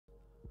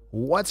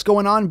What's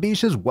going on,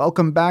 Beaches?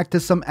 Welcome back to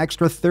Some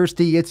Extra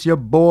Thirsty. It's your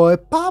boy,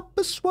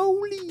 Papa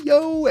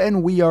Swole,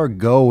 and we are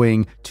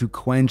going to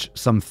quench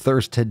some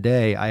thirst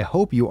today. I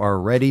hope you are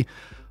ready.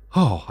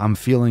 Oh, I'm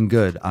feeling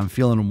good. I'm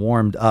feeling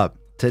warmed up.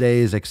 Today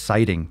is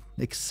exciting.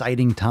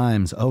 Exciting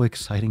times. Oh,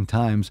 exciting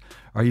times.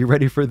 Are you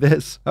ready for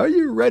this? Are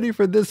you ready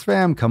for this,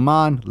 fam? Come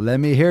on,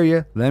 let me hear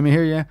you. Let me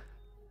hear you.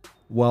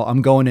 Well,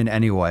 I'm going in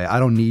anyway. I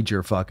don't need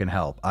your fucking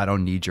help. I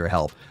don't need your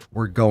help.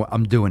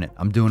 I'm doing it.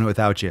 I'm doing it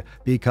without you.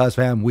 Because,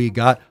 fam, we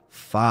got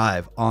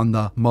 5 on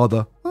the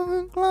mother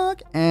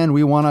clock. And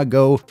we want to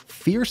go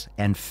fierce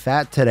and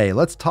fat today.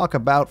 Let's talk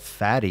about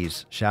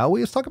fatties, shall we?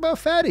 Let's talk about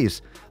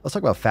fatties. Let's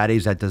talk about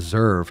fatties that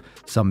deserve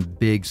some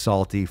big,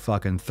 salty,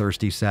 fucking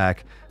thirsty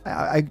sack.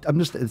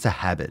 It's a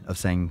habit of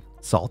saying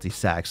salty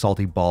sack,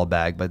 salty ball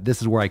bag, but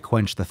this is where I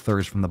quench the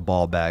thirst from the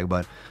ball bag,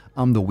 but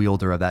I'm the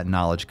wielder of that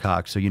knowledge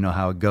cock, so you know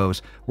how it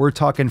goes. We're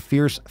talking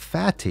fierce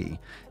fatty,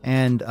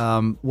 and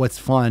what's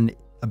fun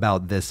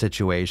about this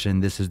situation,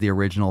 this is the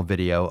original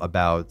video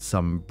about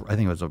I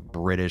think it was a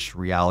British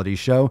reality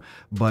show,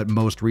 but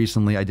most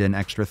recently I did an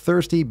extra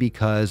thirsty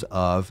because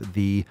of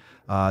the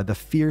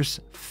fierce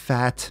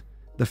fat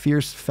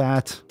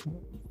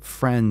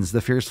friends,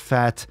 the fierce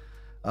fat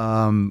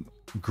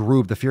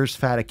group, the Fierce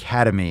Fat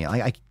Academy.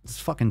 It's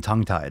fucking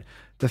tongue-tied.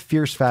 The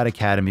Fierce Fat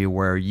Academy,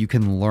 where you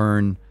can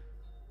learn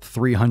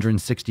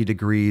 360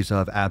 degrees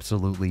of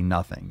absolutely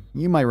nothing.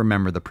 You might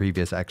remember the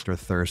previous Extra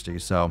Thirsty,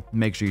 so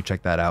make sure you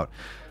check that out.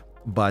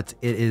 But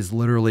it is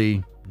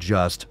literally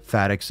just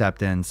fat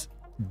acceptance,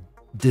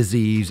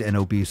 disease and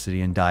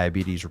obesity and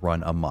diabetes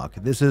run amok.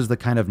 This is the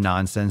kind of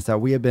nonsense that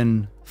we have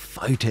been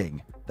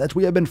fighting.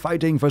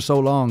 For so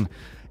long.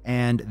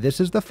 And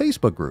this is the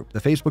Facebook group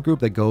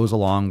that goes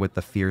along with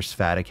the Fierce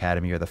Fat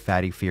Academy or the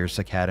Fatty Fierce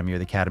Academy or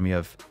the Academy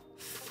of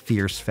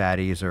Fierce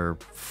Fatties or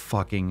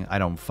fucking, I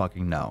don't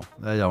fucking know.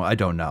 I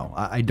don't know.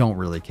 I don't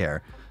really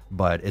care,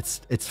 but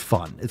it's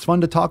fun. It's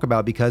fun to talk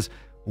about because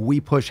we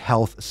push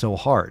health so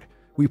hard.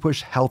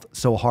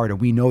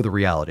 And we know the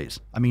realities.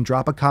 I mean,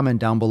 drop a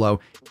comment down below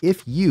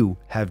if you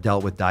have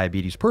dealt with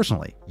diabetes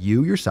personally.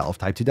 You yourself,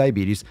 type 2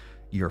 diabetes,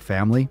 your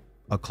family,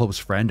 a close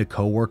friend, a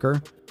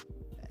coworker.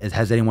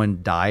 Has anyone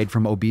died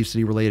from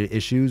obesity-related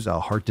issues,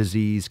 heart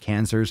disease,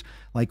 cancers?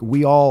 Like,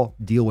 we all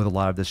deal with a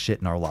lot of this shit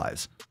in our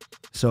lives.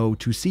 So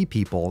to see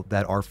people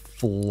that are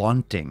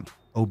flaunting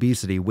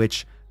obesity,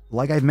 which,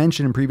 like I've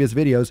mentioned in previous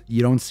videos,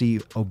 you don't see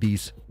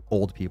obese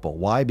old people.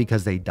 Why?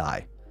 Because they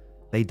die.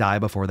 They die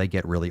before they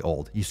get really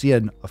old. You see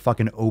a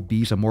fucking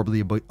obese, a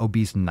morbidly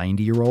obese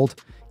 90-year-old,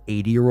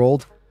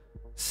 80-year-old,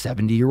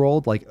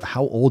 70-year-old, like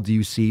how old do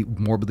you see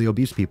morbidly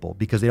obese people?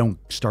 Because they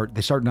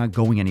start not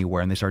going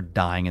anywhere and they start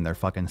dying in their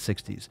fucking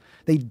 60s.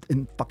 They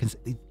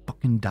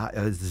fucking die.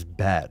 This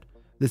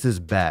is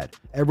bad.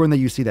 Everyone that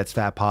you see that's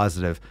fat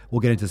positive, we'll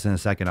get into this in a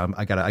second.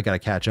 I gotta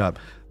catch up.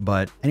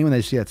 But anyone that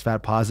you see that's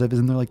fat positive is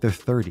in their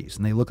 30s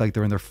and they look like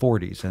they're in their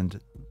 40s. And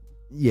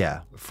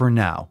yeah, for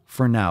now,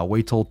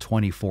 wait till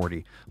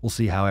 2040. We'll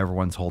see how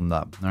everyone's holding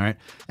up. All right.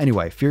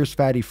 Anyway, Fierce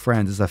Fatty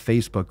Friends is a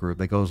Facebook group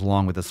that goes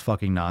along with this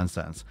fucking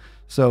nonsense.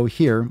 So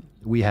here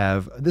we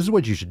have, this is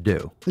what you should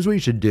do. This is what you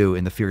should do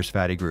in the Fierce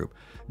Fatty group.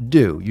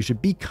 You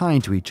should be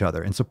kind to each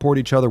other and support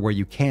each other where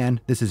you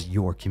can. This is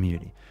your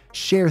community.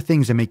 Share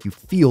things that make you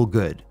feel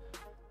good.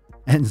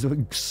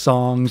 And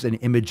songs and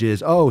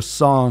images. Oh,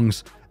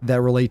 songs that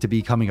relate to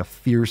becoming a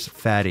fierce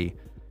fatty.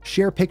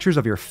 Share pictures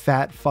of your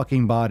fat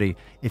fucking body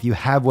if you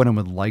have one and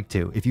would like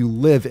to. If you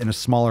live in a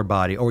smaller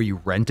body, or are you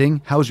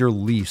renting? How's your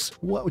lease?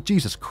 What?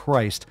 Jesus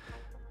Christ.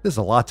 This is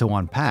a lot to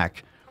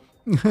unpack.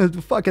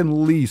 The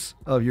fucking lease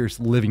of your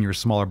living your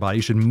smaller body.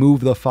 You should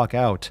move the fuck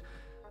out.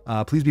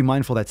 Please be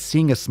mindful that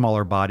seeing a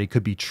smaller body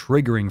could be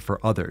triggering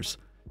for others.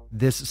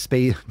 This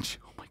space,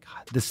 oh my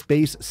God, this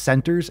space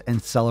centers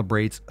and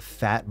celebrates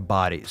fat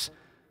bodies.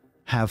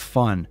 Have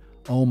fun.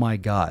 Oh my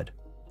God.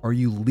 Are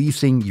you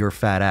leasing your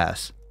fat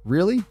ass?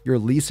 Really? You're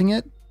leasing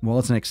it? Well,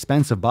 it's an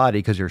expensive body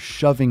because you're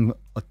shoving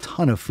a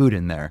ton of food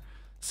in there.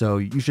 So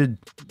you should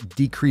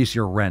decrease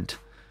your rent.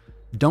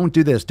 Don't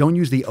do this. Don't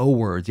use the O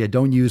words. Yeah,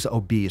 don't use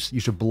obese. You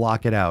should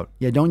block it out.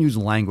 Yeah, don't use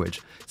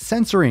language.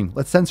 Censoring.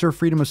 Let's censor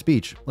freedom of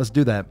speech. Let's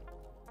do that.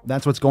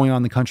 That's what's going on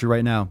in the country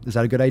right now. Is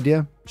that a good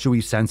idea? Should we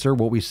censor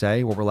what we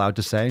say, what we're allowed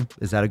to say?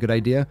 Is that a good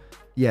idea?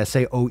 Yeah,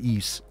 say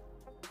obese.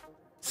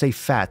 Say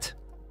fat.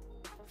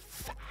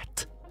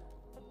 Fat.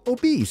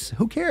 Obese.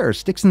 Who cares?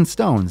 Sticks and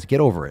stones. Get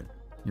over it.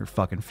 Your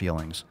fucking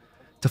feelings.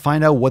 To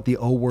find out what the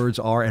O words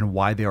are and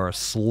why they are a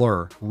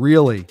slur.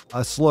 Really?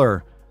 A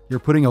slur. You're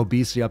putting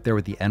obesity up there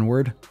with the N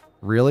word?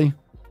 Really?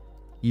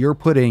 You're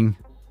putting,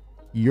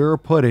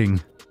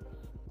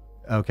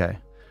 okay.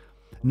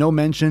 No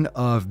mention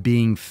of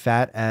being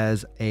fat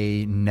as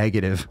a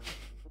negative.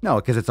 No,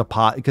 because it's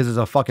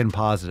a fucking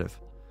positive.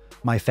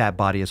 My fat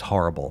body is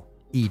horrible.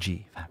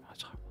 E.g.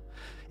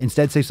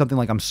 Instead, say something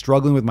like, I'm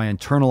struggling with my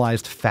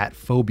internalized fat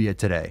phobia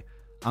today.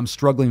 I'm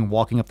struggling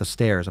walking up the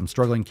stairs. I'm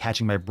struggling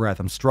catching my breath.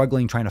 I'm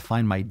struggling trying to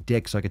find my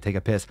dick so I could take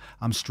a piss.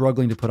 I'm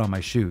struggling to put on my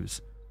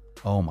shoes.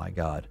 Oh my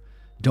God.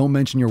 Don't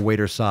mention your weight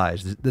or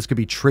size. This could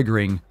be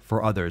triggering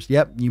for others.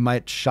 Yep, you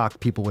might shock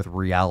people with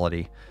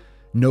reality.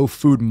 No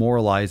food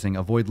moralizing.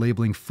 Avoid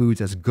labeling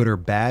foods as good or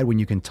bad when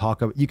you can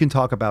talk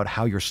about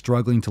how you're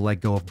struggling to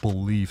let go of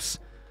beliefs.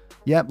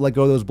 Yep, let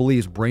go of those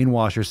beliefs.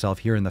 Brainwash yourself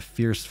here in the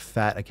Fierce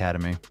Fat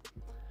Academy.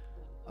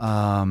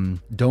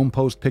 Don't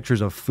post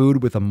pictures of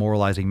food with a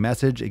moralizing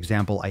message.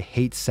 Example, I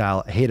hate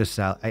salad. I ate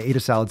a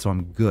salad, so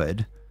I'm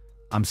good.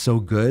 I'm so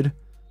good.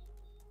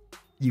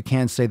 You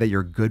can't say that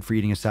you're good for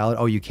eating a salad.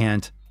 Oh, you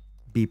can't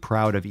be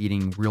proud of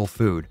eating real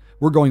food.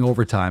 We're going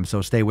overtime,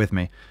 so stay with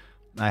me.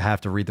 I have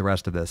to read the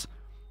rest of this.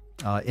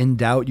 In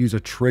doubt, use a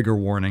trigger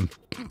warning.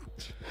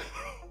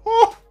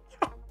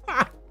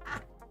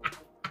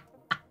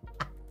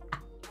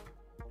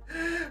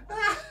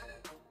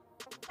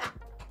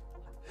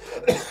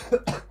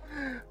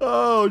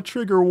 Oh,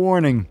 trigger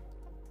warning.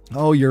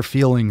 Oh, your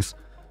feelings.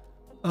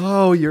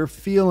 Oh, your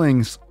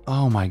feelings.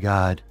 Oh my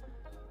God.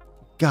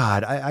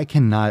 God, I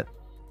cannot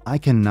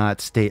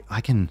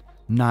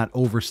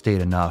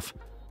overstate enough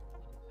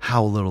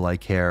how little I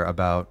care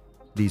about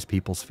these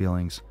people's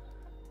feelings.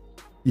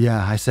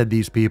 Yeah, I said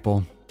these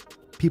people.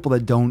 People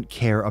that don't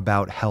care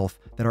about health,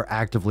 that are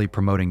actively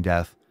promoting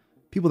death.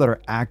 People that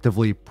are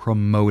actively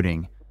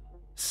promoting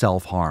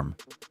self-harm.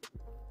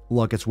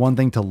 Look, it's one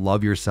thing to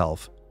love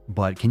yourself,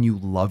 but can you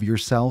love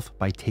yourself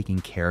by taking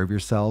care of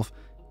yourself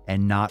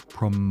and not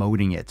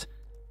promoting it?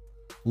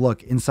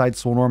 Look, inside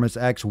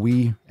Swolenormous X,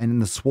 and in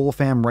the Swole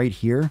fam right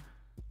here,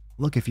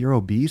 look, if you're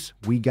obese,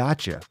 we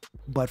got you.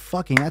 But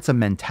fucking, that's a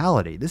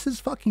mentality. This is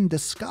fucking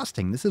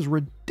disgusting. This is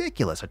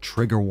ridiculous. A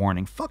trigger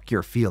warning. Fuck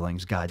your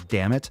feelings, god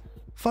damn it.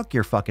 Fuck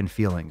your fucking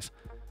feelings.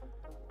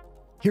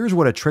 Here's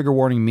what a trigger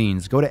warning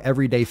means. Go to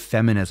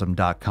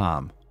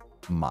everydayfeminism.com.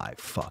 My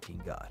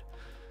fucking God.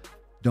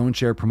 Don't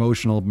share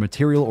promotional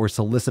material or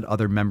solicit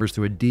other members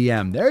through a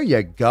DM. There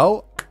you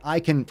go. I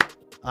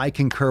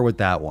concur with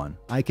that one.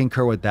 I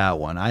concur with that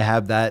one. I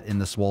have that in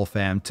the Swole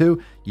fam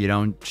too. You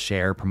don't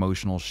share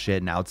promotional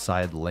shit and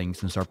outside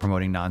links and start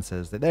promoting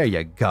nonsense. There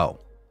you go.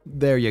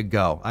 There you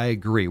go. I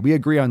agree. We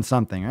agree on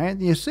something, right?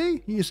 You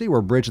see,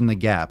 we're bridging the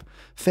gap.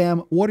 Fam,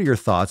 what are your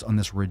thoughts on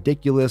this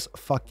ridiculous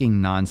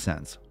fucking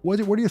nonsense? What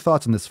are your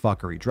thoughts on this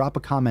fuckery? Drop a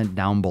comment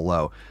down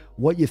below.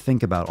 What you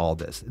think about all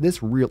this?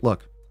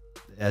 Look,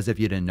 as if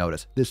you didn't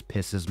notice, this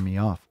pisses me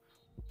off.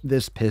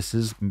 This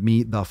pisses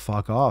me the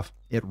fuck off.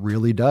 It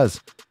really does.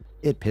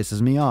 It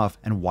pisses me off.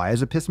 And why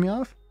does it piss me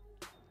off?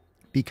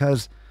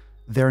 Because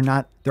they're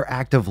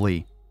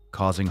actively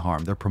causing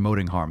harm. They're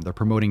promoting harm. They're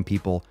promoting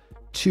people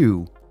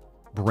to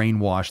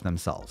brainwash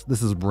themselves.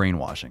 This is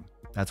brainwashing.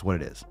 That's what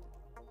it is.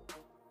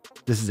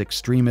 This is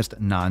extremist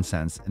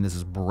nonsense. And this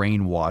is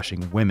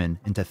brainwashing women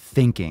into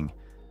thinking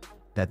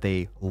that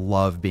they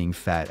love being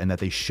fat and that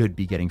they should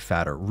be getting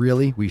fatter.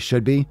 Really? We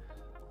should be?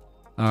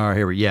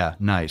 Oh, yeah,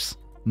 nice.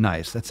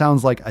 Nice. That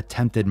sounds like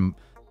attempted.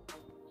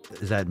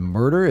 Is that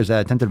murder? Is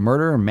that attempted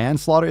murder or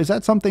manslaughter? Is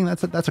that something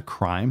that's a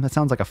crime? That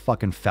sounds like a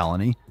fucking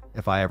felony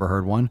if I ever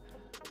heard one.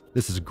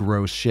 This is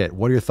gross shit.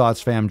 What are your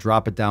thoughts, fam?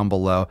 Drop it down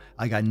below.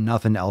 I got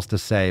nothing else to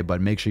say,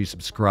 but make sure you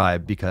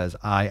subscribe because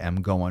I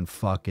am going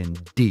fucking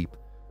deep.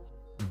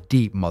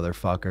 Deep,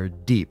 motherfucker.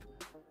 Deep.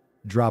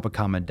 Drop a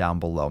comment down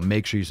below.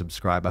 Make sure you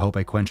subscribe. I hope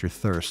I quench your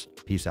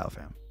thirst. Peace out,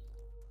 fam.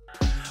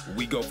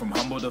 We go from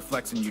humble to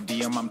flexing. You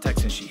DM, I'm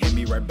texting. She hit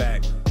me right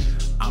back.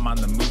 I'm on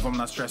the move, I'm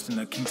not stressing.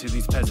 The king to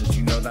these peasants,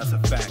 you know that's a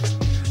fact.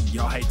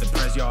 Y'all hate the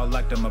press, y'all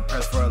elect them. A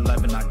press for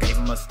 11, I gave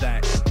him a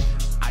stack.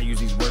 I use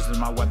these words as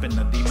my weapon,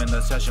 the demon, the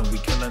session, we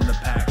killing the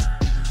pack.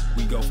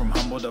 We go from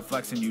humble to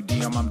flexing. You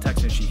DM, I'm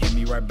texting. She hit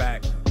me right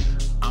back.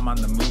 I'm on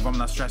the move, I'm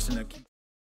not stressing. The king